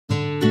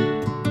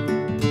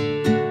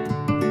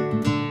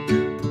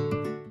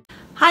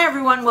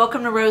everyone,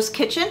 welcome to Ro's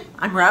Kitchen.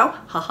 I'm Ro,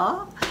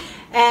 haha.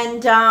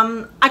 And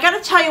I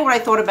gotta tell you what I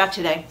thought about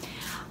today.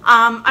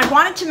 I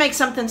wanted to make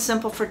something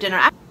simple for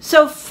dinner.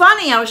 So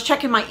funny, I was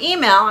checking my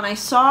email and I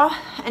saw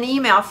an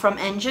email from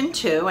Engine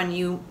 2, and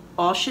you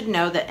all should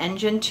know that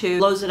Engine 2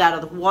 blows it out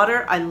of the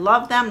water. I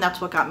love them. That's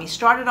what got me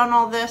started on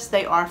all this.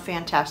 They are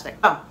fantastic.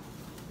 Oh,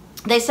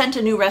 they sent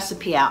a new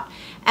recipe out,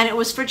 and it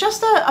was for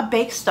just a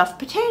baked stuffed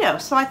potato.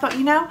 So I thought,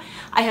 you know,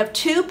 I have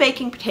 2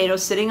 baking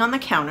potatoes sitting on the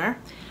counter.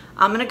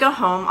 I'm gonna go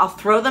home, I'll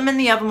throw them in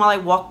the oven while I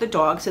walk the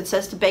dogs. It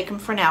says to bake them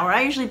for an hour.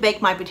 I usually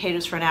bake my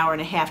potatoes for an hour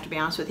and a half, to be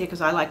honest with you, because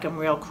I like them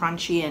real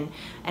crunchy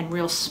and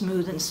real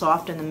smooth and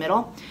soft in the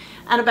middle,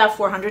 at about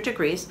 400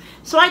 degrees.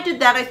 So I did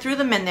that, I threw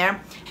them in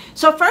there.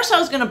 So first I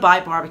was gonna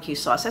buy barbecue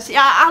sauce. I said,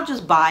 yeah, I'll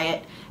just buy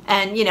it.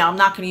 And you know, I'm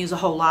not gonna use a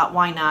whole lot,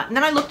 why not? And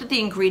then I looked at the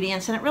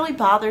ingredients and it really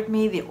bothered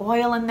me, the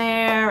oil in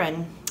there,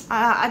 and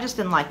I just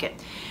didn't like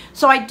it.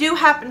 So I do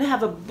happen to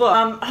have a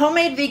book,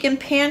 Homemade Vegan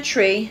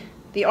Pantry,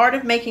 The Art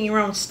of Making Your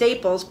Own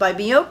Staples by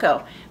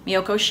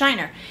Miyoko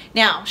Shiner.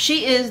 Now,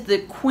 she is the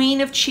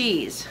queen of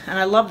cheese, and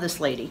I love this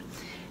lady.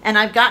 And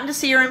I've gotten to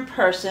see her in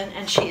person,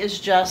 and she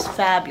is just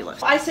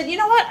fabulous. I said, you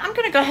know what, I'm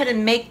gonna go ahead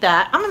and make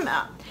that.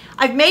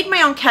 I've made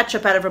my own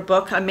ketchup out of her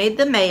book. I made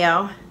the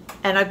mayo,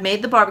 and I've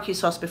made the barbecue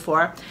sauce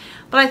before.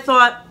 But I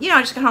thought, you know,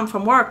 I just got home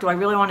from work, do I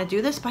really wanna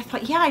do this? But I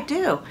thought, yeah, I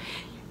do.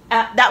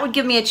 That would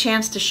give me a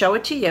chance to show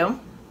it to you.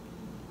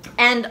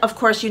 And of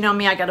course, you know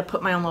me, I got to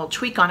put my own little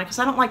tweak on it because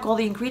I don't like all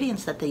the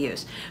ingredients that they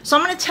use. So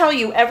I'm going to tell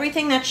you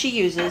everything that she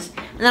uses,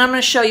 and then I'm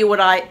going to show you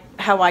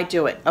how I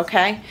do it,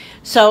 okay?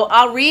 So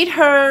I'll read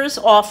hers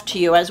off to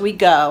you as we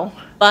go,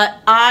 but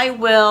I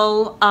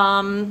will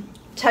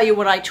tell you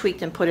what I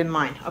tweaked and put in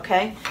mine,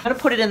 okay? I'm going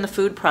to put it in the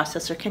food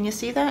processor. Can you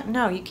see that?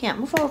 No, you can't.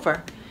 Move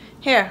over.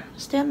 Here,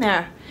 stand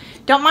there.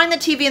 Don't mind the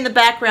TV in the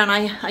background.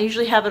 I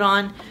usually have it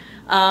on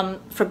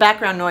for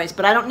background noise,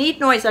 but I don't need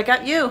noise. I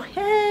got you.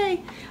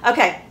 Hey.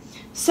 Okay,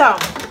 so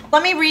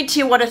let me read to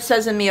you what it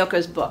says in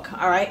Miyoko's book.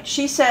 All right,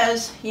 she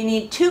says you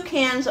need 2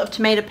 cans of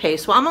tomato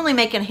paste. Well, I'm only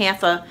making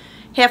half a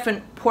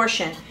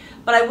portion,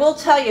 but I will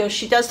tell you,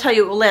 she does tell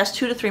you it will last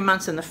 2 to 3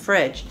 months in the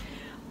fridge.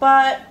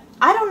 But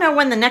I don't know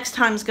when the next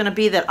time is going to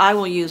be that I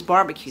will use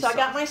barbecue sauce. So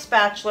I got my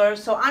spatula,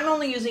 so I'm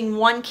only using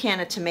 1 can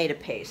of tomato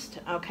paste.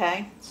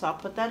 Okay, so I'll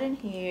put that in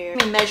here.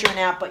 I'm measuring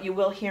out, but you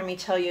will hear me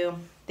tell you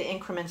the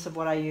increments of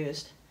what I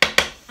used.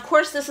 Of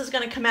course, this is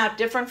going to come out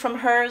different from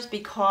hers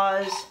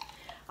because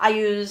I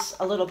use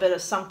a little bit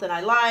of something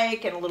I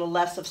like and a little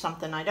less of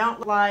something I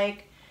don't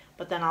like,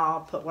 but then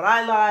I'll put what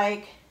I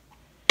like.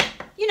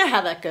 You know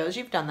how that goes.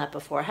 You've done that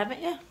before,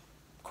 haven't you?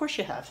 Of course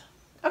you have.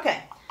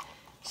 Okay,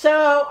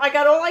 so I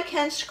got all I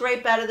can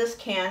scrape out of this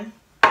can.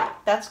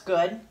 That's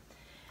good.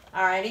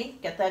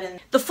 Alrighty, get that in.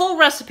 The full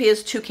recipe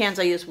is 2 cans.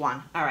 I use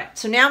 1. All right,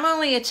 so now I'm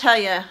only going to tell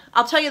you,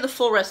 I'll tell you the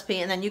full recipe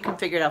and then you can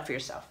figure it out for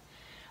yourself.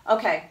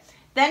 Okay,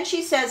 then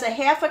she says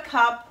 1/2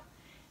 cup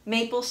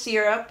maple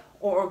syrup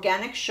or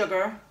organic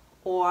sugar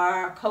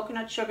or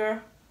coconut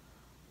sugar,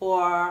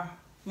 or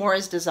more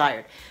is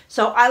desired.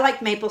 So I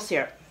like maple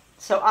syrup.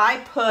 So I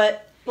put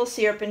maple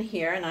syrup in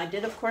here, and I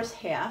did, of course,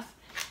 half.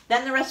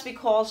 Then the recipe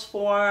calls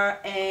for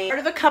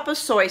 1/4 cup of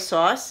soy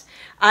sauce.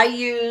 I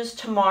use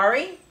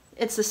tamari.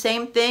 It's the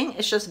same thing.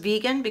 It's just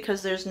vegan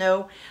because there's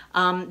no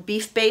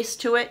beef base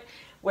to it.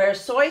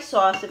 Whereas soy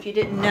sauce, if you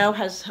didn't know,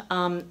 has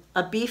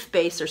a beef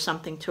base or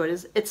something to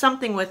it. It's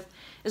something with,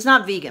 it's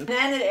not vegan.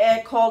 Then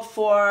it called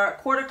for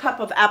 1/4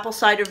 cup of apple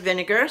cider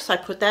vinegar, so I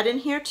put that in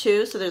here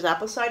too. So there's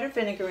apple cider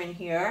vinegar in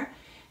here.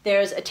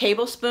 There's a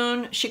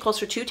tablespoon, she calls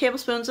for 2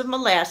 tablespoons of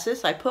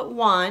molasses. I put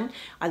 1.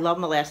 I love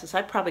molasses.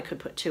 I probably could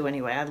put 2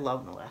 anyway. I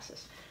love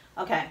molasses.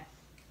 Okay,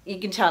 you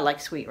can tell I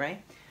like sweet,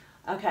 right?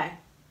 Okay.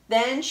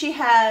 Then she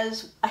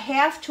has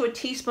 1/2 to a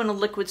teaspoon of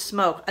liquid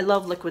smoke. I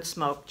love liquid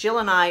smoke. Jill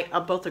and I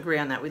both agree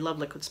on that. We love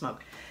liquid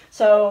smoke.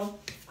 So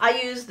I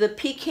use the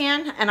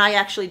pecan, and I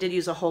actually did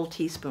use a whole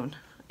teaspoon,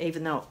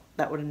 even though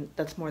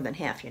that's more than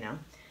half, you know.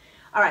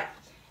 All right,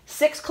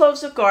 6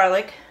 cloves of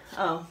garlic.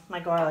 Oh,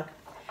 my garlic.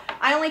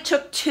 I only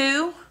took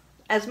 2.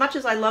 As much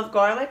as I love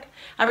garlic,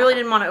 I really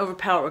didn't want to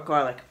overpower it with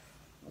garlic.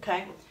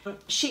 Okay.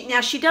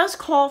 Now she does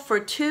call for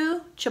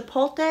 2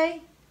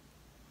 chipotle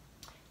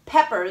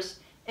peppers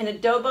in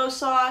adobo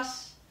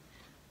sauce,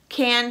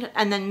 canned,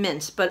 and then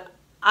minced, but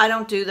I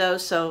don't do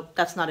those, so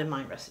that's not in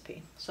my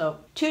recipe. So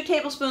 2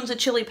 tablespoons of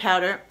chili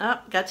powder. Oh,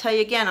 gotta tell you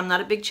again, I'm not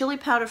a big chili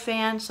powder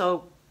fan,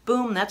 so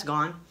boom, that's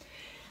gone.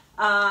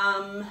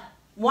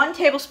 1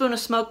 tablespoon of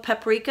smoked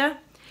paprika.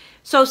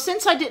 So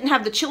since I didn't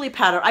have the chili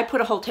powder, I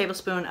put a whole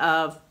tablespoon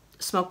of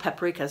smoked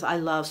paprikas. I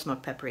love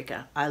smoked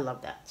paprika. I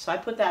love that. So I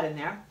put that in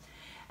there.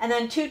 And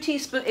then 2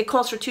 teaspoons, it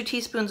calls for 2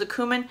 teaspoons of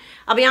cumin.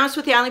 I'll be honest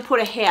with you, I only put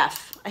a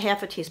half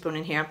a teaspoon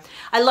in here.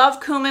 I love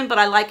cumin, but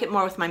I like it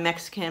more with my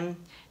Mexican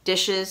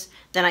dishes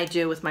than I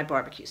do with my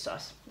barbecue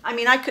sauce. I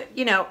mean, I could,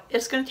 you know,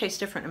 it's going to taste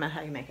different no matter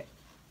how you make it.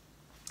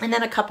 And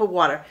then a cup of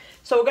water.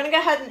 So we're going to go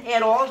ahead and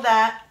add all of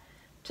that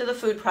to the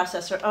food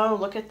processor. Oh,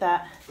 look at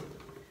that.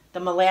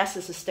 The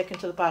molasses is sticking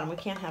to the bottom. We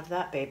can't have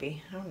that,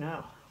 baby. Oh,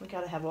 no. We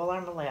got to have all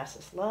our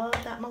molasses. Love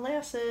that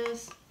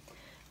molasses.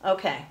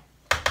 Okay.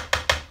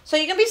 So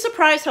you're going to be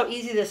surprised how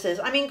easy this is.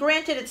 I mean,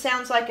 granted, it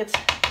sounds like it's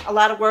a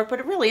lot of work, but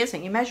it really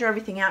isn't. You measure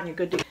everything out and you're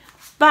good to go.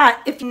 But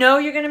if you know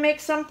you're going to make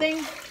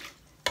something,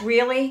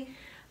 really,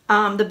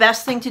 the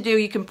best thing to do,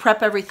 you can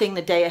prep everything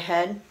the day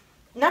ahead.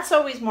 And that's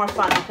always more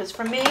fun because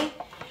for me,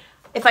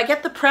 if I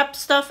get the prep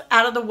stuff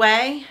out of the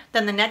way,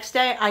 then the next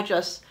day I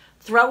just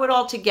throw it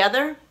all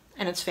together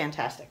and it's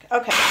fantastic.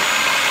 Okay.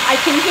 I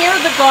can hear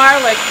the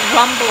garlic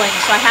rumbling,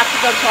 so I have to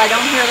go till I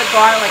don't hear the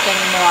garlic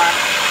anymore.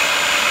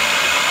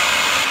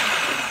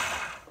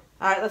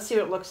 All right, let's see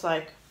what it looks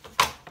like.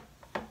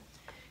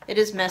 It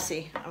is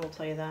messy, I will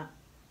tell you that.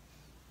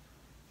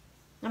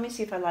 Let me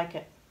see if I like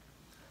it.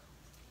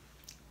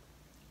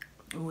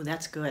 Ooh,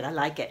 that's good. I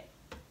like it.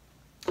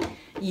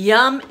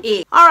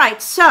 Yummy. All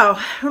right, so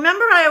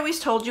remember I always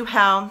told you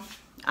how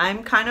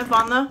I'm kind of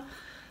on the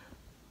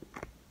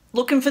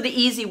looking for the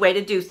easy way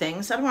to do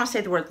things. I don't want to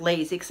say the word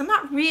lazy because I'm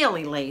not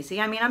really lazy.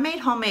 I mean, I made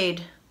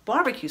homemade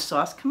barbecue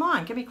sauce. Come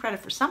on, give me credit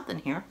for something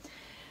here.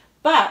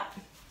 But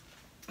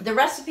the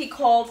recipe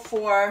called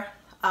for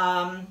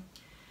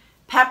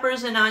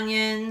peppers and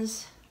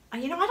onions.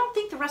 You know, I don't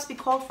think the recipe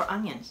called for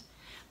onions,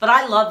 but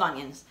I love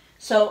onions.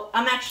 So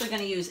I'm actually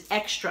going to use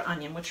extra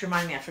onion, which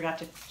reminded me I forgot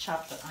to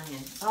chop the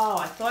onion. Oh,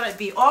 I thought I'd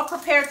be all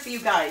prepared for you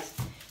guys.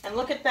 And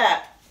look at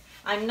that.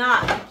 I'm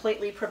not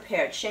completely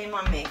prepared. Shame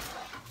on me.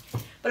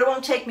 But it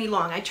won't take me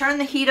long. I turn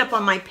the heat up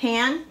on my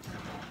pan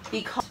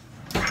because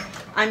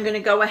I'm going to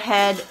go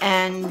ahead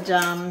and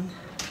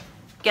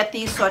get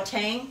these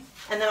sauteing,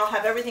 and then I'll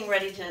have everything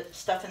ready to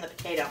stuff in the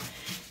potato.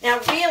 Now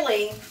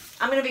really,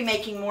 I'm going to be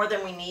making more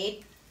than we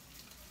need,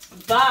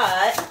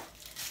 but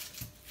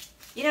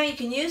you know, you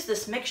can use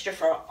this mixture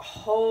for a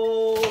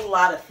whole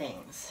lot of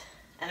things.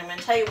 And I'm going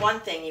to tell you one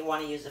thing you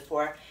want to use it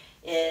for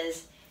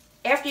is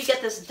after you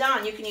get this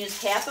done, you can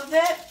use half of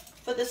it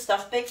for the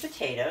stuffed baked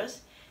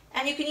potatoes,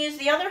 and you can use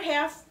the other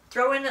half,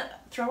 throw in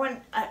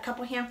a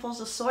couple handfuls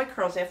of soy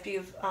curls after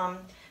you've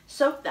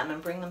soaked them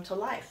and bring them to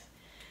life.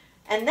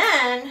 And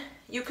then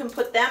you can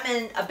put them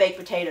in a baked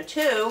potato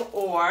too,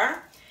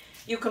 or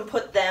you can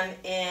put them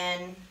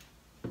in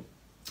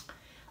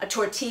a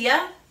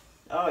tortilla.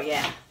 Oh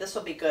yeah, this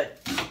will be good.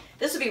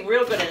 This will be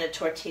real good in a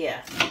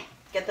tortilla.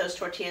 Get those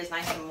tortillas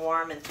nice and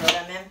warm and throw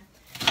them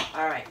in.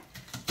 All right,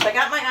 so I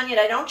got my onion.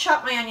 I don't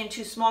chop my onion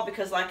too small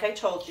because like I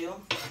told you,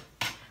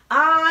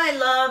 I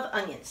love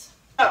onions.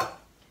 Oh,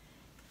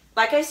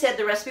 like I said,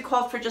 the recipe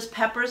called for just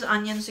peppers,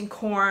 onions, and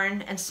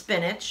corn, and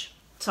spinach.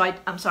 So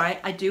I'm sorry,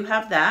 I do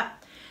have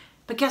that.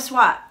 But guess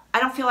what? I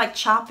don't feel like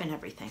chopping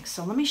everything.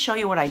 So let me show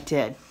you what I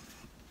did.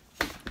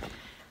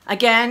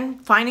 Again,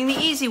 finding the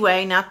easy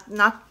way, not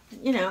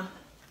you know.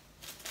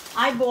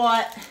 I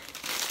bought,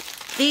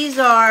 these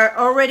are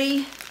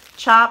already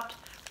chopped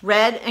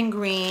red and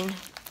green,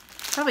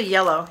 probably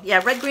yellow.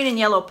 Yeah, red, green, and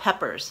yellow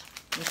peppers,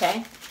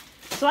 okay?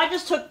 So I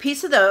just took a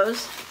piece of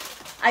those.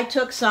 I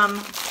took some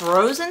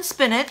frozen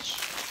spinach.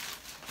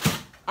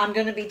 I'm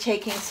going to be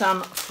taking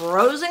some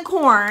frozen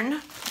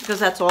corn because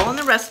that's all in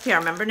the recipe. I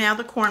remember now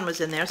the corn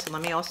was in there, so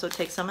let me also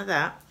take some of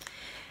that.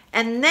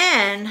 And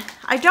then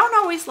I don't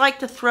always like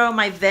to throw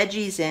my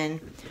veggies in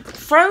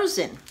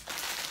frozen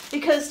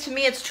because to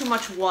me it's too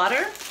much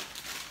water.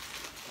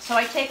 So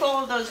I take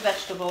all of those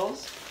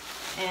vegetables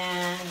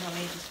and let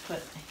me just put,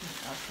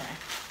 okay.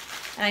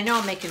 And I know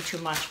I'm making too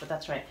much, but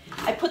that's right.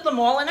 I put them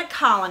all in a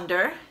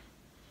colander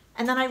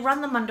and then I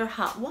run them under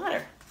hot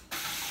water.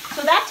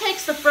 So that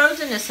takes the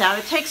frozenness out.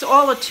 It takes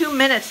all of 2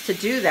 minutes to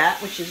do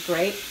that, which is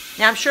great.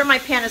 Now I'm sure my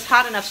pan is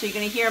hot enough so you're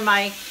going to hear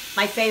my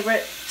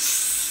favorite.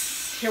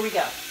 Here we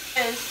go.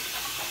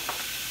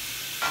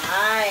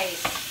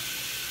 Nice.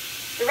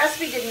 The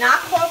recipe did not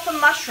call for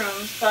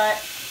mushrooms,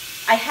 but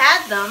I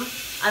had them.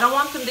 I don't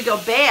want them to go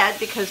bad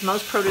because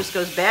most produce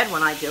goes bad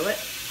when I do it.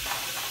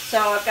 So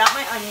I've got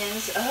my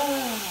onions.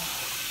 Oh,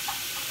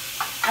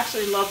 I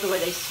absolutely love the way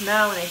they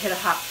smell when they hit a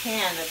hot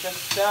pan. They're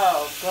just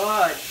so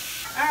good.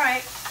 All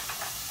right.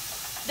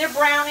 They're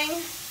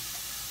browning.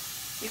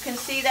 You can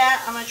see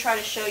that. I'm going to try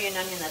to show you an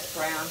onion that's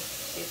brown.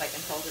 See if I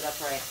can hold it up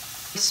right.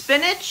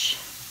 Spinach,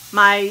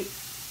 my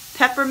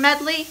pepper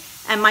medley,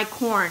 and my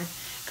corn,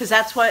 because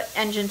that's what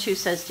Engine 2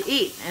 says to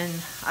eat, and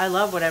I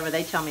love whatever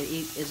they tell me to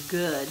eat is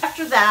good.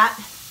 After that,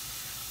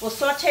 we'll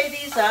saute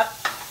these up,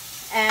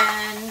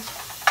 and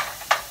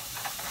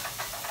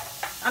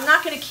I'm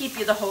not going to keep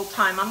you the whole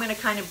time. I'm going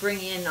to kind of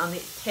bring you in on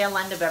the tail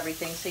end of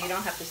everything so you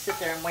don't have to sit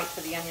there and wait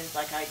for the onions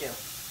like I do,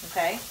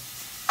 okay?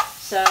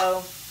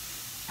 So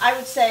I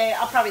would say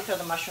I'll probably throw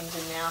the mushrooms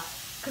in now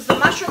because the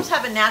mushrooms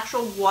have a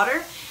natural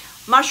water.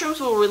 Mushrooms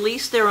will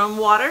release their own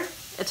water.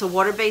 It's a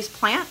water-based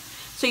plant,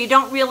 so you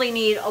don't really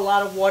need a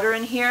lot of water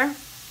in here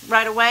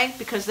right away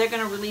because they're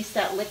going to release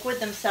that liquid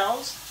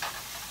themselves,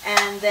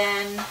 and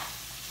then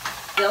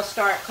they'll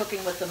start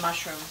cooking with the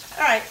mushrooms.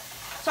 All right,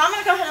 so I'm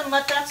going to go ahead and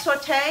let that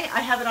saute.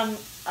 I have it on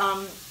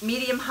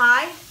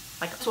medium-high.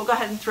 So we'll go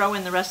ahead and throw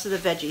in the rest of the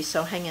veggies,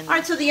 so hang in there. All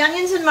right, so the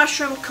onions and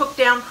mushroom cooked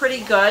down pretty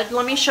good.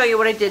 Let me show you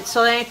what I did.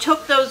 So I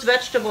took those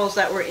vegetables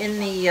that were in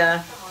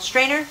the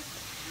strainer,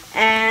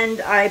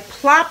 And I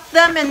plopped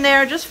them in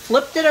there, just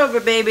flipped it over,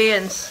 baby,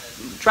 and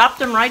dropped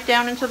them right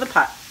down into the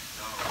pot.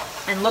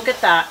 And look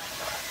at that.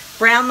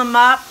 Brown them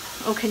up.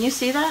 Oh, can you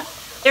see that?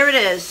 Here it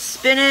is,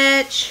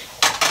 spinach.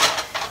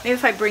 Maybe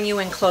if I bring you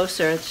in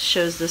closer, it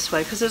shows this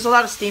way, because there's a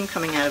lot of steam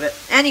coming out of it.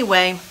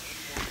 Anyway,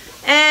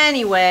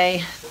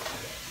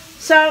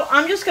 so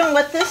I'm just going to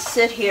let this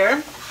sit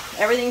here.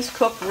 Everything's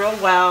cooked real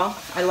well.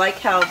 I like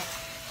how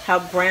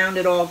browned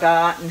it all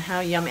got and how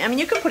yummy. I mean,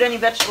 you can put any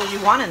vegetables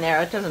you want in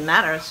there. It doesn't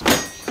matter.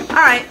 All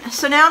right,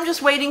 so now I'm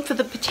just waiting for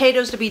the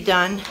potatoes to be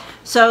done.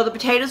 So the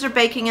potatoes are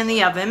baking in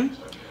the oven.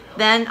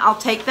 Then I'll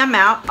take them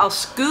out. I'll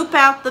scoop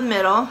out the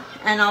middle,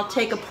 and I'll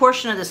take a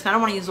portion of this. I don't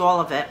want to use all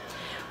of it.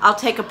 I'll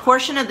take a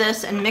portion of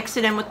this and mix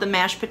it in with the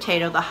mashed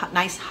potato, the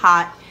nice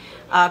hot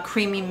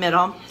creamy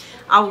middle.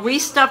 I'll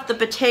restuff the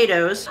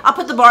potatoes. I'll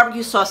put the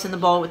barbecue sauce in the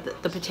bowl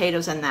with the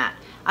potatoes and that.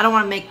 I don't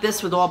want to make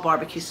this with all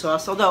barbecue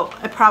sauce, although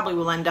I probably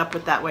will end up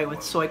with that way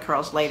with soy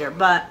curls later.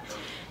 But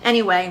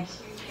anyway,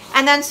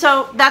 and then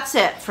so that's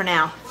it for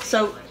now.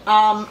 So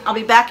I'll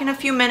be back in a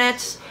few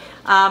minutes.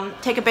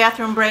 Take a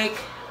bathroom break.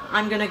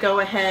 I'm going to go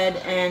ahead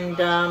and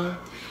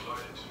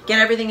get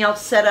everything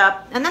else set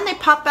up. And then they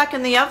pop back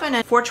in the oven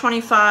at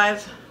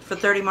 425 for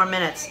 30 more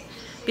minutes.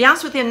 Be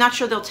honest with you, I'm not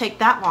sure they'll take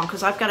that long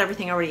because I've got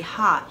everything already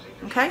hot.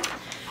 Okay?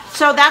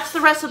 So that's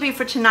the recipe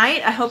for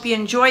tonight. I hope you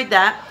enjoyed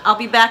that. I'll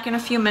be back in a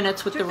few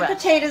minutes with the rest.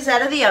 Potatoes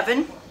out of the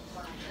oven.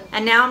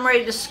 And now I'm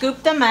ready to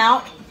scoop them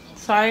out.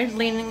 Sorry,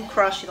 leaning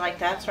across you like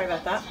that. Sorry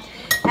about that.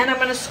 And I'm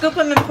going to scoop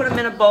them and put them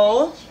in a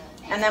bowl.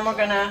 And then we're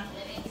going to,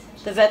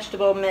 the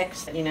vegetable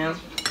mix, you know.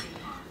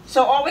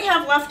 So all we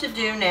have left to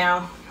do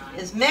now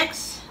is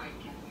mix,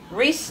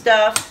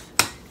 restuff,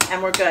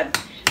 and we're good.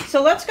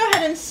 So let's go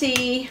ahead and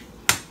see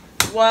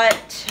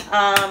what,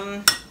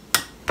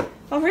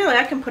 well, really,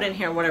 I can put in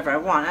here whatever I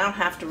want. I don't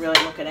have to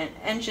really look at it.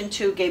 Engine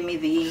 2 gave me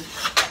the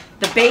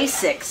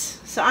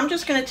basics. So I'm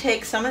just going to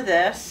take some of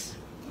this.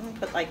 I'm going to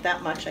put like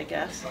that much, I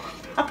guess.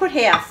 I'll put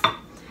half.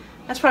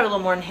 That's probably a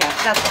little more than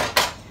half. That's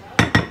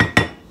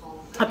right.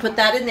 I'll put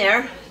that in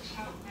there.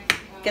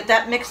 Get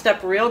that mixed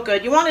up real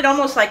good. You want it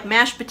almost like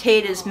mashed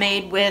potatoes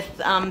made with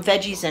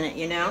veggies in it,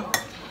 you know.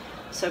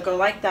 So go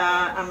like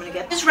that. I'm going to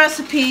get this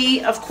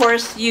recipe, of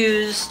course,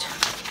 used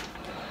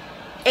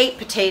 8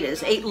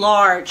 potatoes, 8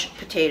 large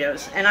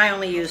potatoes, and I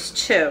only used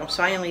 2,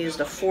 so I only used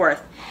a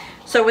fourth.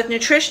 So with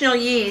nutritional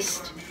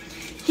yeast,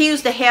 he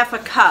used a half a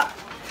cup.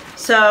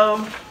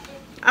 So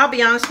I'll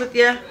be honest with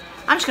you,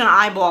 I'm just going to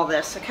eyeball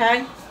this,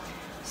 okay?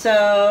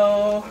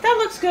 So that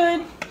looks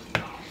good.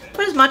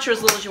 Put as much or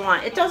as little as you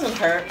want. It doesn't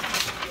hurt.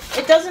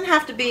 It doesn't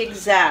have to be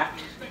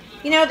exact.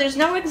 You know, there's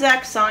no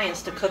exact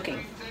science to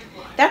cooking.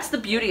 That's the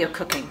beauty of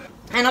cooking.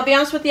 And I'll be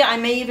honest with you, I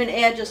may even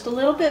add just a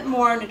little bit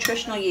more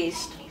nutritional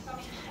yeast.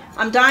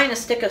 I'm dying to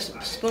stick a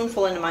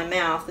spoonful into my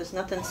mouth. There's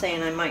nothing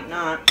saying I might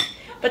not.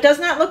 But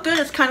doesn't that look good?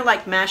 It's kind of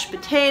like mashed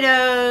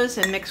potatoes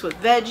and mixed with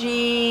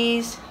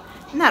veggies.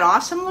 Isn't that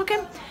awesome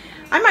looking?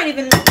 I might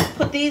even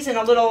put these in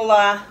a little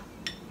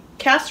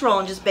casserole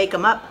and just bake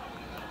them up.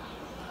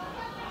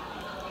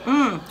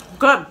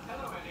 Good.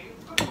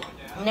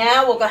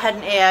 Now we'll go ahead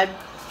and add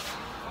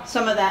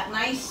some of that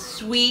nice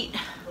sweet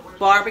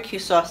barbecue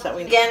sauce that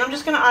we need. Again, I'm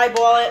just going to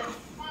eyeball it.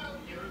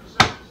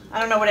 I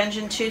don't know what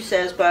Engine 2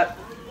 says, but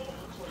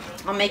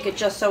I'll make it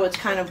just so it's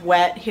kind of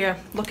wet. Here,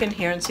 look in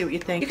here and see what you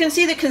think. You can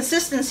see the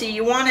consistency.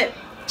 You want it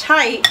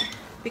tight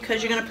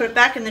because you're going to put it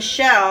back in the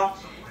shell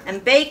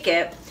and bake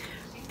it,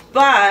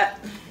 but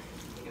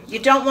you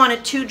don't want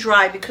it too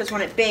dry because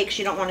when it bakes,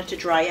 you don't want it to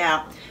dry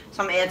out.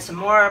 So I'm going to add some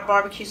more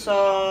barbecue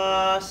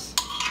sauce.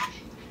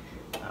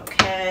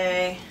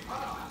 Okay.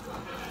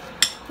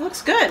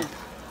 Looks good.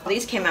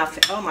 These came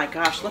out, oh my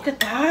gosh, look at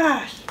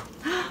that.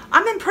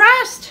 I'm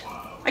impressed.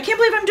 I can't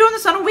believe I'm doing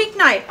this on a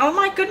weeknight. Oh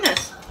my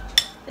goodness.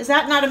 Is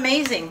that not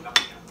amazing?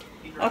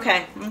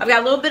 Okay, I've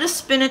got a little bit of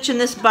spinach in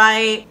this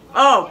bite.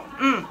 Oh,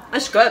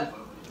 that's good.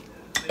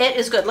 It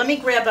is good. Let me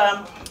grab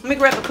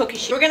a cookie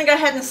sheet. We're gonna go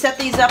ahead and set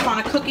these up on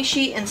a cookie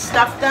sheet and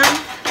stuff them.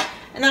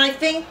 And then I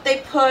think they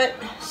put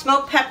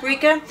smoked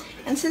paprika.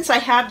 And since I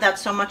have that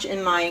so much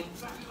in my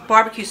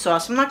barbecue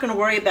sauce, I'm not gonna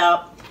worry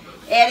about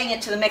adding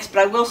it to the mix, but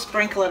I will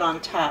sprinkle it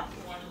on top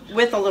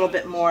with a little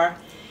bit more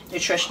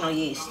nutritional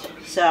yeast.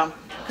 So,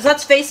 because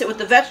let's face it, with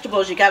the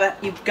vegetables, you've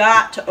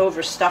got to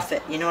overstuff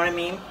it. You know what I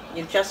mean?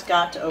 You've just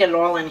got to get it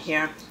all in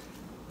here.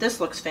 This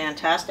looks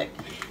fantastic.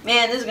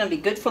 Man, this is going to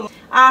be good for...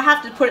 I'll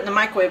have to put it in the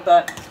microwave,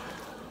 but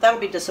that'll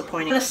be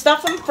disappointing. I'm going to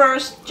stuff them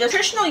first. Just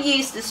nutritional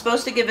yeast is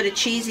supposed to give it a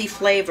cheesy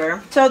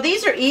flavor. So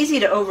these are easy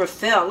to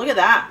overfill. Look at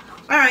that.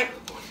 All right.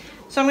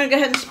 So I'm going to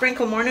go ahead and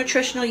sprinkle more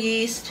nutritional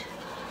yeast.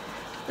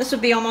 This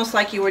would be almost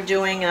like you were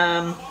doing,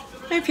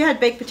 if you had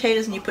baked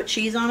potatoes and you put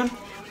cheese on them.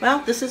 Well,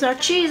 this is our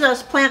cheese,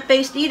 us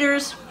plant-based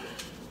eaters.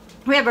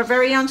 We have our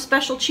very own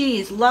special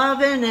cheese.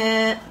 Loving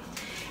it.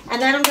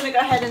 And then I'm going to go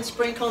ahead and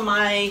sprinkle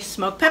my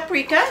smoked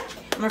paprika.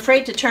 I'm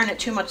afraid to turn it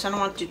too much, so I don't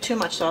want to do too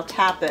much, so I'll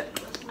tap it.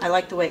 I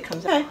like the way it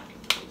comes out.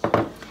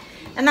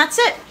 And that's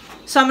it.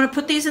 So I'm going to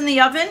put these in the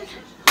oven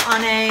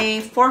on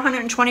a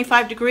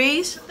 425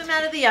 degrees. Put them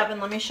out of the oven.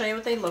 Let me show you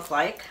what they look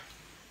like.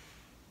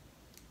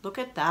 Look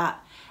at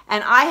that.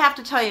 And I have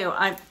to tell you,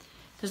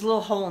 there's a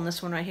little hole in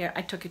this one right here.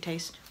 I took a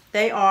taste.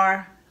 They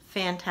are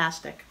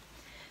fantastic.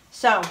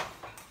 So,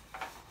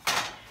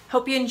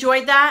 hope you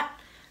enjoyed that.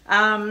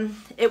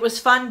 It was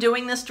fun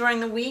doing this during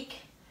the week.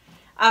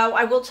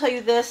 I will tell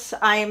you this,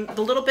 the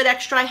little bit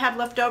extra I have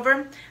left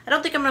over, I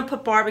don't think I'm going to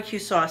put barbecue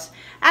sauce.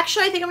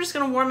 Actually, I think I'm just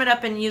going to warm it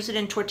up and use it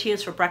in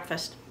tortillas for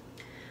breakfast.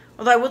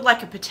 Although I would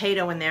like a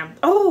potato in there.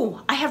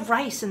 Oh, I have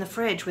rice in the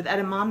fridge with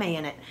edamame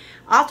in it.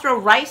 I'll throw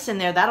rice in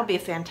there. That'll be a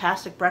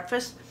fantastic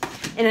breakfast.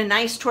 In a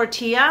nice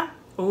tortilla.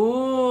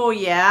 Oh,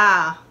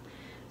 yeah.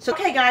 So,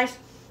 okay, guys.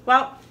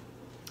 Well,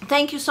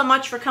 thank you so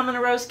much for coming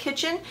to Ro's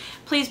Kitchen.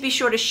 Please be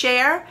sure to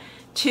share,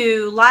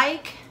 to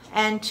like,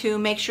 and to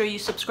make sure you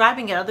subscribe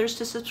and get others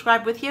to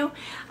subscribe with you.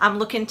 I'm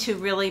looking to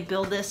really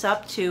build this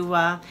up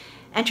to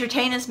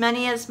entertain as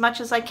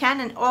much as I can,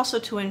 and also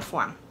to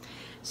inform.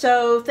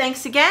 So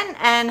thanks again,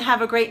 and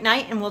have a great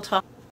night, and we'll talk.